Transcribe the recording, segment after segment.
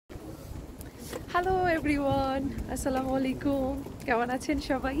Hello everyone, আসসালামু আলাইকুম। কেমন আছেন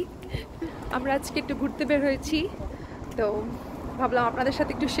সবাই? আমরা আজকে একটু ঘুরতে বের হয়েছি, তো ভাবলাম আপনাদের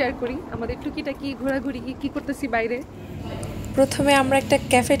সাথে একটু শেয়ার করি আমাদের টুকিটাকি ঘোরাঘুরি কি করতেছি বাইরে। প্রথমে আমরা একটা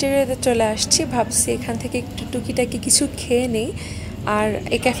ক্যাফেটেরিয়াতে চলে আসছি, ভাবছি এখান থেকে একটু টুকিটাকি কিছু খেয়ে নেই। আর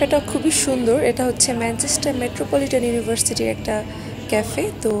এই ক্যাফেটা খুবই সুন্দর, এটা হচ্ছে ম্যানচেস্টার মেট্রোপলিটন ইউনিভার্সিটির একটা ক্যাফে।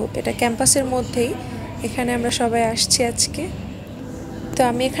 তো এটা ক্যাম্পাসের মধ্যেই, এখানে আমরা সবাই আসছি আজকে। তো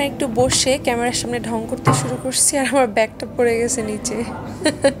আমি এখানে একটু বসে ক্যামেরার সামনে ঢং করতে শুরু করছি, আর আমার ব্যাগটা পড়ে গেছে নিচে।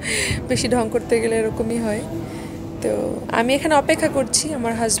 বেশি ঢং করতে গেলে এরকমই হয়। তো আমি এখানে অপেক্ষা করছি,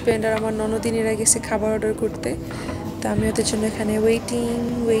 আমার হাজব্যান্ড আর আমার ননদিনীরা গেছে খাবার অর্ডার করতে। তো আমি ওদের জন্য এখানে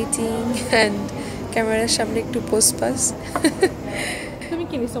ওয়েটিং অ্যান্ড ক্যামেরার সামনে একটু পোজ পাস। তুমি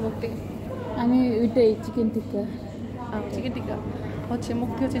কি নিছো মুক্তি? আমি ওইটাই চিকেন টিক্কা। চিকেন টিক্কা হচ্ছে,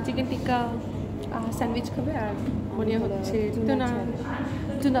 মুক্তি হচ্ছে চিকেন টিক্কা স্যান্ডউইচ খাবে, আর মনে হচ্ছে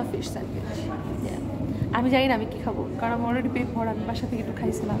টুনা ফিশ স্যান্ডউইচ। আমি জানি না আমি কি খাবো, কারণ আমার অলরেডি পেট ভরা, আমি বাসা থেকে একটু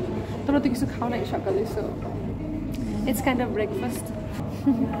খাইছিলাম। তোমরা তো কিছু খাও নাই সকালে, so it's kind of breakfast.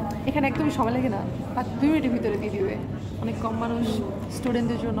 এখানে একদমই সময় লাগে না, 2 মিনিটের ভিতরে দিয়ে দিবে। অনেক কম মানুষ,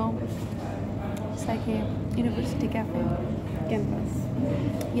 স্টুডেন্টদের জন্য। সাইকে ইউনিভার্সিটি ক্যাফে ক্যাম্পাস,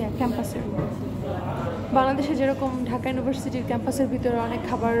 ক্যাম্পাসের বাংলাদেশে যেরকম ঢাকা ইউনিভার্সিটির ক্যাম্পাসের ভিতরে অনেক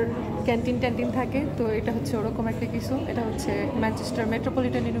খাবার ক্যান্টিন থাকে, তো এটা হচ্ছে ওরকম একটা কিছু। এটা হচ্ছে ম্যানচেস্টার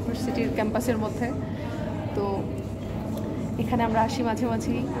মেট্রোপলিটন ইউনিভার্সিটির ক্যাম্পাসের মধ্যে। তো এখানে আমরা আসি মাঝে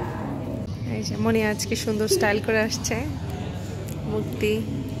মাঝেই। এই যে মনি আজকে সুন্দর স্টাইল করে আসছে। মুক্তি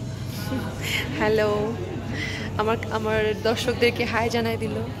হ্যালো, আমার দর্শকদেরকে হাই জানাই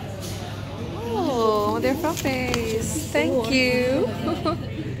দিল। আমাদের প্রফেস, thank you.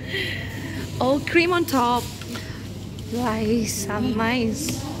 Oh, cream on top. Nice, nice.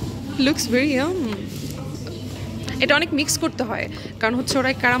 Looks very yum. এটা অনেক মিক্স করতে হয়, কারণ হচ্ছে ওরা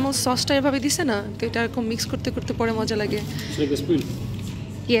ক্যারামেল সসটা এভাবে দিছে না, তো এটা এরকম মিক্স করতে করতে পরে মজা লাগে।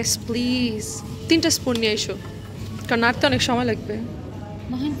 ইয়েস প্লিজ, 3টা স্পুন নিয়ে এসো, কারণ নাড়তে অনেক সময় লাগবে।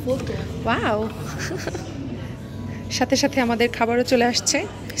 ওয়াও। সাথে সাথে আমাদের খাবারও চলে আসছে,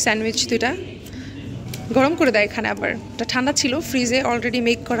 স্যান্ডউইচ 2টা। গরম করে দেয় এখানে, আবার এটা ঠান্ডা ছিল ফ্রিজে অলরেডি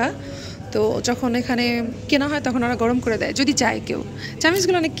মেক করা, তো যখন এখানে কেনা হয় তখন ওরা গরম করে দেয় যদি চায় কেউ।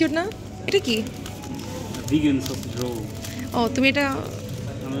 চামিচগুলো অনেক কিউট না? এটা কি? vegan sausage roll. ও তুমি এটা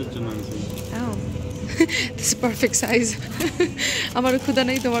আমাদের জন্য আনছি। Oh, this is perfect size. আমারও ক্ষুধা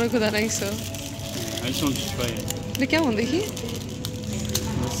নাই, তোমারও ক্ষুধা নাই, so I just want to try it. এটা কেমন দেখি?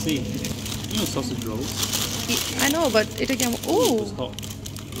 Let's see. You know sausage rolls? I know, but এটা কেমন? ও It's hot.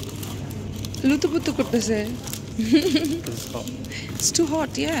 লুতুপুতু করতেছে। It's hot. It's too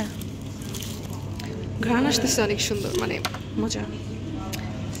hot, yeah. ঘ্রাণ আসতেছে অনেক সুন্দর, মানে মজা।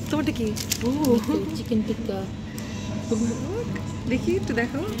 তোমারটা কি? ও চিকেন টিক্কা। দেখি একটু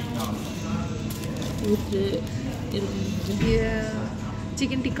দেখো।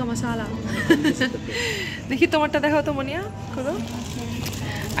 চিকেন টিক্কা মশালা। দেখি তোমারটা দেখো তো মনিয়া, করো।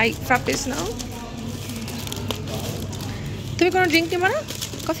 আই ফ্রাপেস নাও। তুমি কোনো ড্রিঙ্ক নিবা না?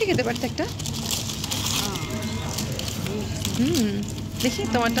 কফি খেতে পারতে একটা। দেখি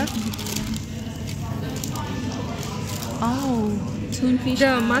তোমারটা। ও এটা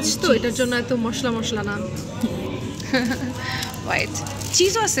মাছ, তো এটার জন্য এত মশলা না। হোয়াইট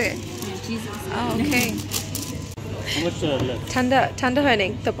চিজও আছে। ওকে, ঠান্ডা হয়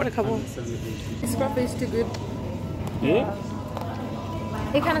নাই, তারপরে খাবো।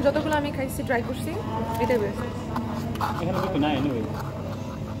 এখানে যতগুলো আমি খাইছি, ট্রাই করছি, এটাই বেস্ট।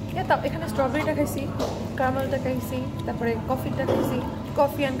 এখানে স্ট্রবেরিটা খাইছি, ক্যারামেলটা খাইছি, তারপরে কফিটা খাইছি,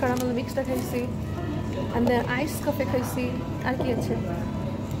 কফি অ্যান্ড ক্যারামেল মিক্সটা খাইছি, and then ice coffee খাইছি। আর কি আছে?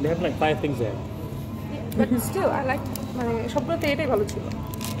 They have like 5 things there. But still I like, মানে সবগুলোতে এটাই ভালো ছিল।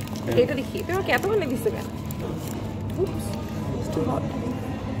 এটা দেখি তুমি আমাকে এত ভালো দিচ্ছে কেন? Oops, it's too hot.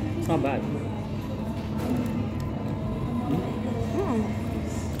 It's not bad.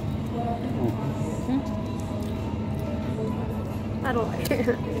 I don't like it.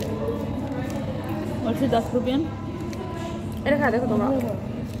 Also 10 rupiah. এটা খাই দেখো তোমরা।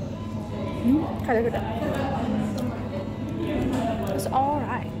 খাই দেখো এটা। It's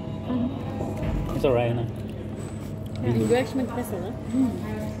alright. It's alright, na? Gue schmeckt besser, ne?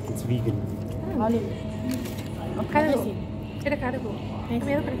 It's vegan. ভালো। খাই দেখো এটা, খাই দেখো।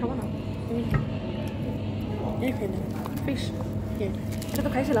 আমি এটা খাবো না। ফিশ এটা তো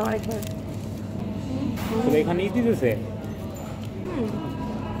খাইছিলাম আরেকবার। তো এখানে ইজি দিতেছে।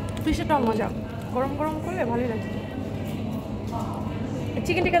 ফিশটা মজা, গরম গরম করলে ভালোই লাগে।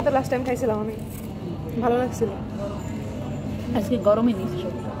 চিকেন টিক্কা তো লাস্ট টাইম খাইছিলাম আমি, ভালো লাগছিল। আজকে গরমে নিচ্ছ।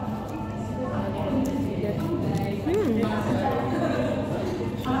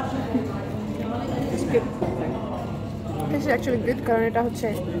 good. This is actually good কারণ এটা হচ্ছে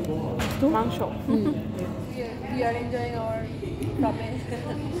মাংস. We are enjoying our ramen.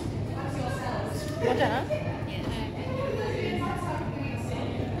 মজা না?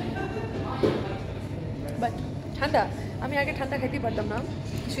 But ঠান্ডা. আমি আগে ঠান্ডা খেতেই পারতাম না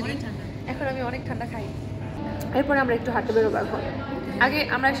কিছুদিন, এখন আমি অনেক ঠান্ডা খাই. এরপরে আমরা একটু হাঁটতে বেরোবো এখন. আগে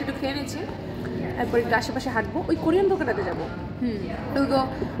আমরা একটু খেয়ে নিয়েছি, এরপর একটু আশেপাশে হাঁটবো, ওই কোরিয়ান দোকানটাতে যাবো. তো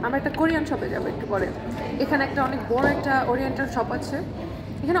আমরা একটা কোরিয়ান শপে যাবো একটু পরে. এখানে একটা অনেক বড় একটা ওরিয়েন্টাল শপ আছে,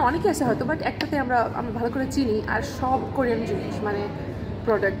 এখানে অনেকে আছে হয়তো, বাট একটাতে আমরা ভালো করে চিনি আর সব কোরিয়ান জিনিস মানে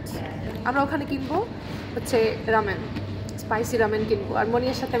প্রোডাক্ট. আমরা ওখানে কিনবো হচ্ছে রামেন, স্পাইসি রামেন কিনবো, আর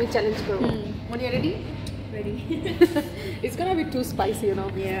মনিয়ার সাথে আমি চ্যালেঞ্জ করবো. মনিয়া ready? Ready. It's gonna be too spicy, you know.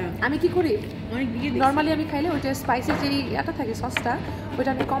 Yeah. আমি কি করি অনেক দিয়ে দিই। নর্মালি আমি খাইলে ওইটা স্পাইসি যে এটা থাকে সসটা ওইটা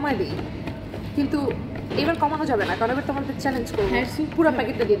আমি কমাই দিই, কিন্তু এবার কমানো যাবে না কারণ এবার তোমাদের চ্যালেঞ্জ করবো. হ্যাঁ, soup পুরো খাবে।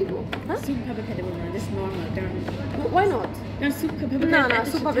 প্যাকেটটা দিয়ে দিব. হ্যাঁ, স্যুপ ভাবে খেতে পারবো না, জাস্ট নরমাল কারণ ওয়াই নট? স্যুপ ভাবে না না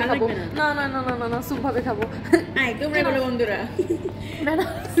স্যুপ ভাবে খাবো. না না না না না না স্যুপ ভাবে খাবো. আই তোমরা বলো বন্ধুরা না না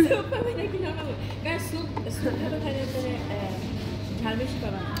স্যুপ ভাবে নাকি নরমাল কারণ স্যুপ ভাবে খাইলে তো ঝাল বেশি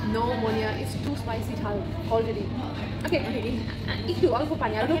পাবা না. নো মনিয়া, ইটস টু স্পাইসি ঝাল অলরেডি. ওকে একটু অল্প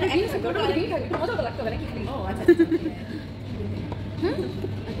পানি আর একটু মজা তো লাগতে হবে নাকি? ও আচ্ছা.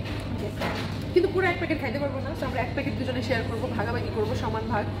 কিন্তু পুরো এক প্যাকেট খাইতে পারবো না, তো আমরা এক প্যাকেট দুজনে শেয়ার করবো, ভাগাভাগি করবো সমান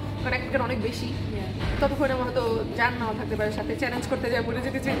ভাগ, কারণ এক প্যাকেট অনেক বেশি. ততক্ষণ আমার হয়তো জান নাও থাকতে পারে সাথে, চ্যালেঞ্জ করতে যাই বলে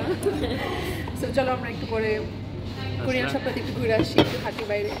যেতে চাই না. সো চলো আমরা একটু পরে কোরিয়ান শপটাতে একটু ঘুরে আসি, একটু হাঁটি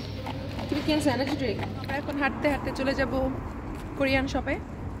বাইরে. তুমি কি আনছো এনার্জি ড্রিঙ্ক? আমরা এখন হাঁটতে হাঁটতে চলে যাব কোরিয়ান শপে.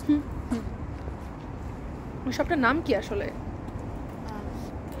 ওই শপটার নাম কি আসলে?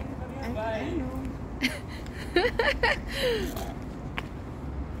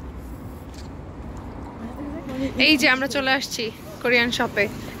 এই যে আমরা চলে আসছি কোরিয়ান শপে.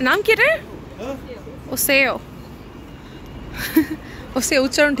 নাম কি এটা? ওসেও. ওসেও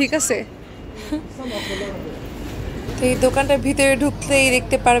উচ্চারণ ঠিক আছে? এই দোকানটার ভিতরে ঢুকলেই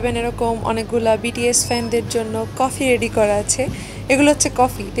দেখতে পারবেন এরকম অনেকগুলা বিটিএস ফ্যানদের জন্য কফি রেডি করা আছে. এগুলো হচ্ছে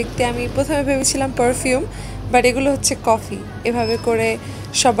কফি. দেখতে আমি প্রথমে ভেবেছিলাম পারফিউম, বাট এগুলো হচ্ছে কফি. এভাবে করে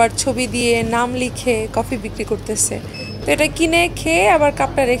সবার ছবি দিয়ে নাম লিখে কফি বিক্রি করতেছে. তো এটা কিনে খেয়ে আবার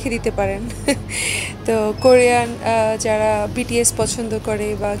কাপটা রেখে দিতে পারেন. তো কোরিয়ান যারা বিটিএস পছন্দ করে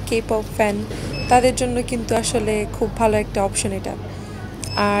বা কে পপ ফ্যান তাদের জন্য কিন্তু আসলে খুব ভালো একটা অপশন এটা.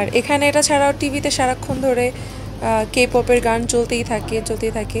 আর এখানে এটা ছাড়াও টিভিতে সারাক্ষণ ধরে কে পপের গান চলতেই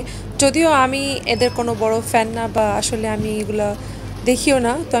থাকে. যদিও আমি এদের কোনো বড় ফ্যান না, বা আসলে আমি এগুলো দেখিও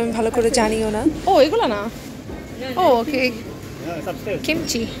না, তো আমি ভালো করে জানিও না. ও এগুলো না, ও ওকে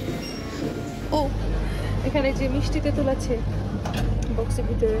কিমচি. ও এখানে যে মিষ্টি তেঁতুল আছে বক্সের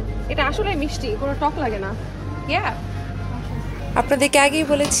ভিতরে, এটা আসলে মিষ্টি, কোনো টক লাগে না. আপনাদেরকে আগেই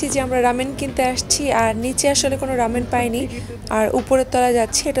বলেছি যে আমরা রামেন কিনতে আসছি, আর নিচে আসলে কোনো রামেন পাইনি, আর উপরের তলায়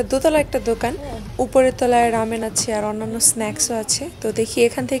যাচ্ছি. এটা দোতলা একটা দোকান, উপরের তলায় রামেন আছে আর অন্যান্য স্ন্যাক্সও আছে. তো দেখি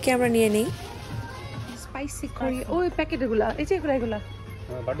এখান থেকে আমরা নিয়ে নিই স্পাইসি করি. ওই প্যাকেটগুলো এই যে এগুলা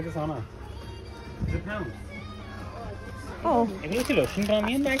বাটিতে সানা ও এগুলো ছিল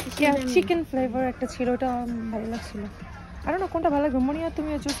শিনরামিয়ান, চিকেন ফ্লেভার একটা ছিল, ওটা ভালো লাগছিল. আর না কোনটা ভালো লাগবে মনিয়া, তুমি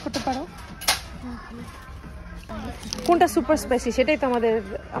চুজ করতে পারো কোনটা সুপার স্পাইসি, সেটাই তো আমাদের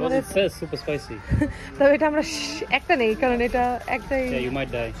সুপার স্পাইসি. তবে এটা আমরা একটা নেই কারণ এটা একটাই. You might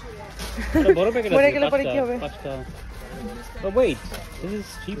die. বড় প্যাকেট মরে গেলে পরে কি হবে? Oh wait, this is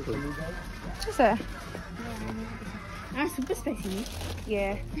cheaper. Sir super spicy.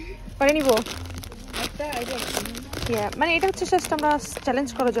 পরে নিব. একটা আইডিয়া মানে এটা হচ্ছে জাস্ট আমরা চ্যালেঞ্জ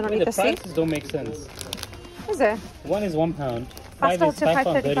করার জন্য The নিতেছি. prices don't make sense. Sir One is £1, পাঁচটা 5 is হচ্ছে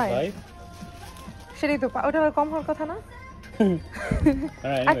 £5.35. সেটাই তো ওটা কম হওয়ার কথা না?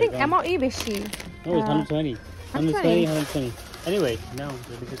 Alright, I think anyway, amount এই বেশি. no, it's 120. 120. Anyway, now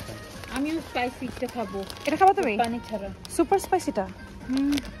the this one. আমিও স্পাইসিটা খাবো. এটা খাবো তুমি? পানি ছাড়া. সুপার স্পাইসিটা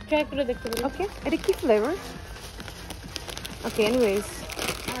ট্রাই করে দেখতে পারো. ওকে. এটা কি flavour? Okay anyways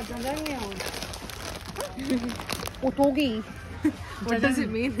ওটোগি. What does it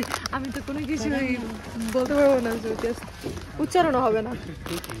mean? আমি তো কোনো কিছু বলতে পারবো না, জাস্ট উচ্চারণ হবে না.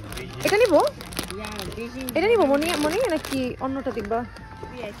 এটা নিব, এটা নিব মনি নাকি অন্যটা দেখবা?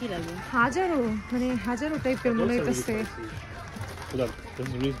 কি লাগবে? হাজারো টাইপের মনে হইতেছে. Look, this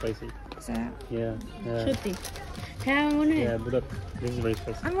is really spicy. Yeah. সত্যি হ্যাঁ মনে হয়. Yeah, look, this is very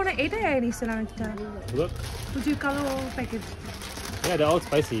spicy. আমি মনে এটাই নিয়েছিলাম একটা. Look. বুঝি কালো packet. Yeah, they're all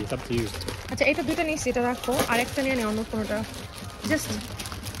spicy. It's up to you. আচ্ছা এটা দুটো নিয়েছি, এটা রাখো, আর একটা নিয়ে নে অন্য কোনোটা, জাস্ট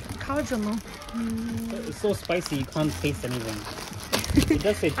খাওয়ার জন্য. It's so spicy you can't taste anything. It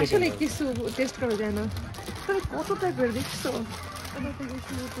does say chicken. আসলে though. কিছু টেস্ট করা যায় না. তবে কত টাইপের দেখছো? এটা থেকে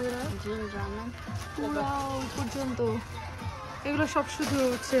শুরু করে জিন রামেন পুরো পর্যন্ত এগুলো সব শুধু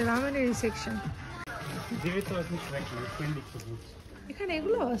হচ্ছে রামেনেরই সেকশন। এখানে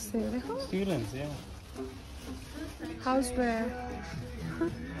এগুলো আছে দেখো, হাউসওয়্যার,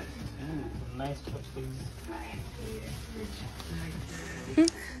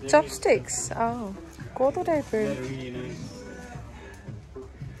 চপস্টিক্স, কত টাইপের।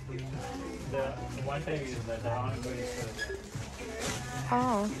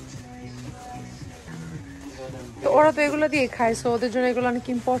 তো ওরা তো এগুলো দিয়ে খায়, সো ওদের জন্য এগুলো অনেক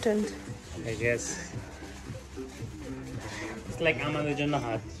important. I guess. It's like আমাদের জন্য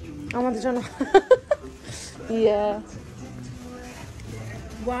হাত। আমাদের জন্য yeah.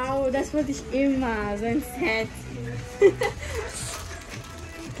 Wow, das wollte ich immer, so ein Set.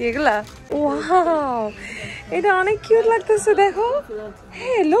 কি এগুলা? ওয়াও, এটা অনেক কিউট লাগতেছে দেখো।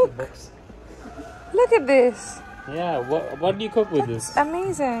 Hey, look at this. Yeah, what do you cook with this?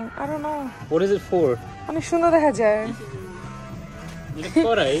 Amazing. I don't know. What is it for? অনেক সুন্দর দেখা যায়। এটা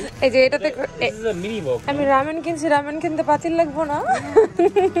করাই। এই যে এটাতে This is a mini wok. আমি রামেন কিনছি, রামেন কিনতে পাতিল লাগবো না।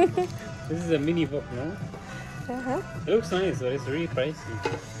 This is a mini wok, no? It looks nice, but it's really pricey.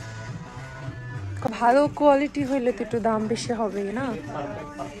 ভালো কোয়ালিটি হইলে তো একটু দাম বেশি হবে না?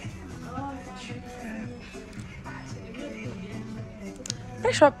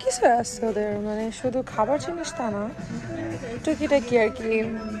 সব কিছু আছে ওদের, মানে শুধু খাবার জিনিস তা না, টুকিটাকি আর কি।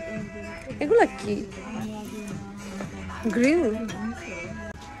 এগুলা কি? গ্রিল।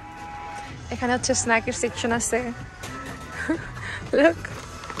 এখানে হচ্ছে স্ন্যাকের সেকশন আছে। Look,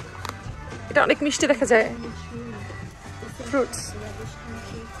 এটা অনেক মিষ্টি দেখা যায়। ফ্রুটস।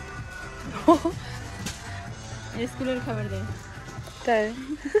 স্কুলের খাবার দেয় তাই?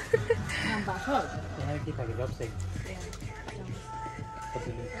 বাসর এখানে কি থাকে? চপস্টিক।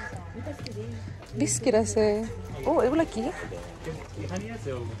 বিস্কিট আছে। ও এগুলা কি? এখানে আছে।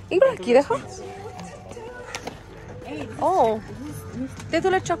 এগুলা কি দেখো? ও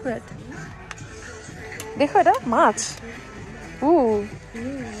তেঁতুলের চকলেট। দেখো এটা মাছ।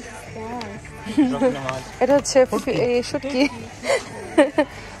 এটা হচ্ছে শুটকি।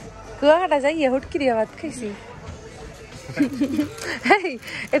 কুয়াকাটা যাইয়ে হুটকি দিয়ে ভাত খাইছি।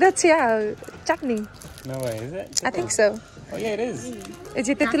 এটা হচ্ছে চাটনি। No way, is it? I think so. Oh yeah, it is. এই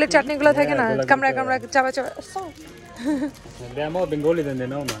যে তেঁতুলের চাটনিগুলো থাকে না, কামড়া কামড়া চাবা চাবা। They are more Bengali than they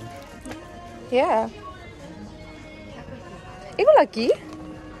know, man. Yeah. এগুলা কি?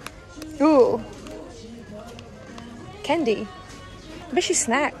 ক্যান্ডি, বেশি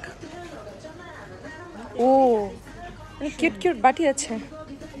স্ন্যাক। ও কিউট কিউট বাটি আছে।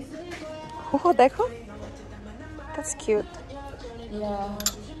 ও দেখো, দ্যাটস কিউট।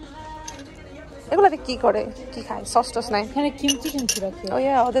 এগুলাতে কি করে, কি খায়? সস টস নাই এখানে কিমচি রাখে। ও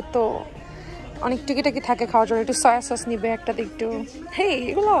ইয়া, ওদের তো অনেক টুকিটাকি থাকে খাওয়ার জন্য। একটু সয়া সস নিবে একটাতে একটু। হেই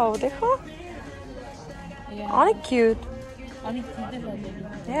এগুলো দেখো অনেক কিউট। অনেক খেতে লাগে।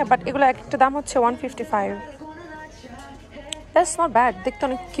 হ্যাঁ, বাট এগুলো একটা দাম হচ্ছে 155। That's not bad. দেখতে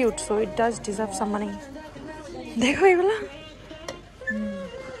অনেক cute, so it does deserve some money. দেখো এগুলো,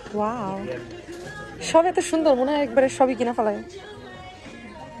 ওয়াও, সব এত সুন্দর, মনে হয় একবারে সবই কিনা ফেলায়।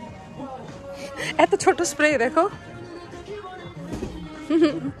 এত ছোট স্প্রে দেখো।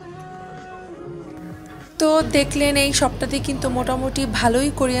 তো দেখলেন এই শপটাতে কিন্তু মোটামুটি ভালোই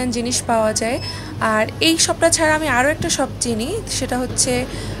কোরিয়ান জিনিস পাওয়া যায়। আর এই শপটা ছাড়া আমি আরও একটা শপ চিনি, সেটা হচ্ছে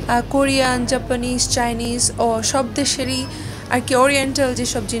কোরিয়ান, জাপানিজ, চাইনিজ ও সব দেশেরই আর কি ওরিয়েন্টাল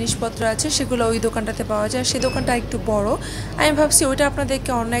যেসব জিনিসপত্র আছে সেগুলো ওই দোকানটাতে পাওয়া যায়। সেই দোকানটা একটু বড়, আমি ভাবছি ওইটা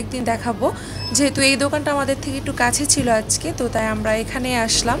আপনাদেরকে অন্য একদিন দেখাবো, যেহেতু এই দোকানটা আমাদের থেকে একটু কাছে ছিল আজকে, তো তাই আমরা এখানে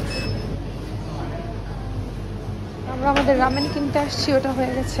আসলাম। আমরা আমাদের রামেন কিনতে আসছি, ওটা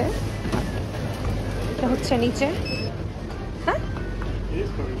হয়ে গেছে। এটা হচ্ছে নিচে। হ্যাঁ,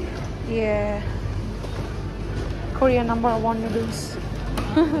 yeah, Korea #1 noodles.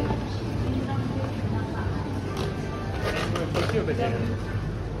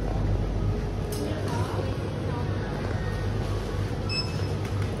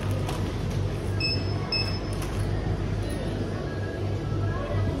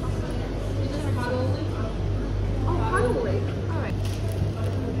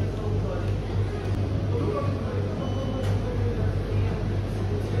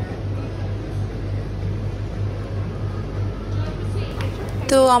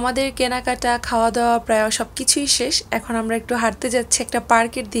 তো আমাদের কেনাকাটা, খাওয়া দাওয়া প্রায় সব কিছুই শেষ। এখন আমরা একটু হাঁটতে যাচ্ছি একটা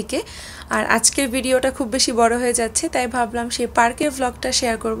পার্কের দিকে। আর আজকের ভিডিওটা খুব বেশি বড় হয়ে যাচ্ছে, তাই ভাবলাম সেই পার্কের ভ্লগটা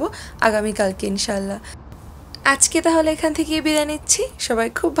শেয়ার করব আগামীকালকে ইনশাল্লাহ। আজকে তাহলে এখান থেকে বিদায় নিচ্ছি। সবাই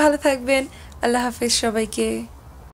খুব ভালো থাকবেন। আল্লাহ হাফেজ সবাইকে।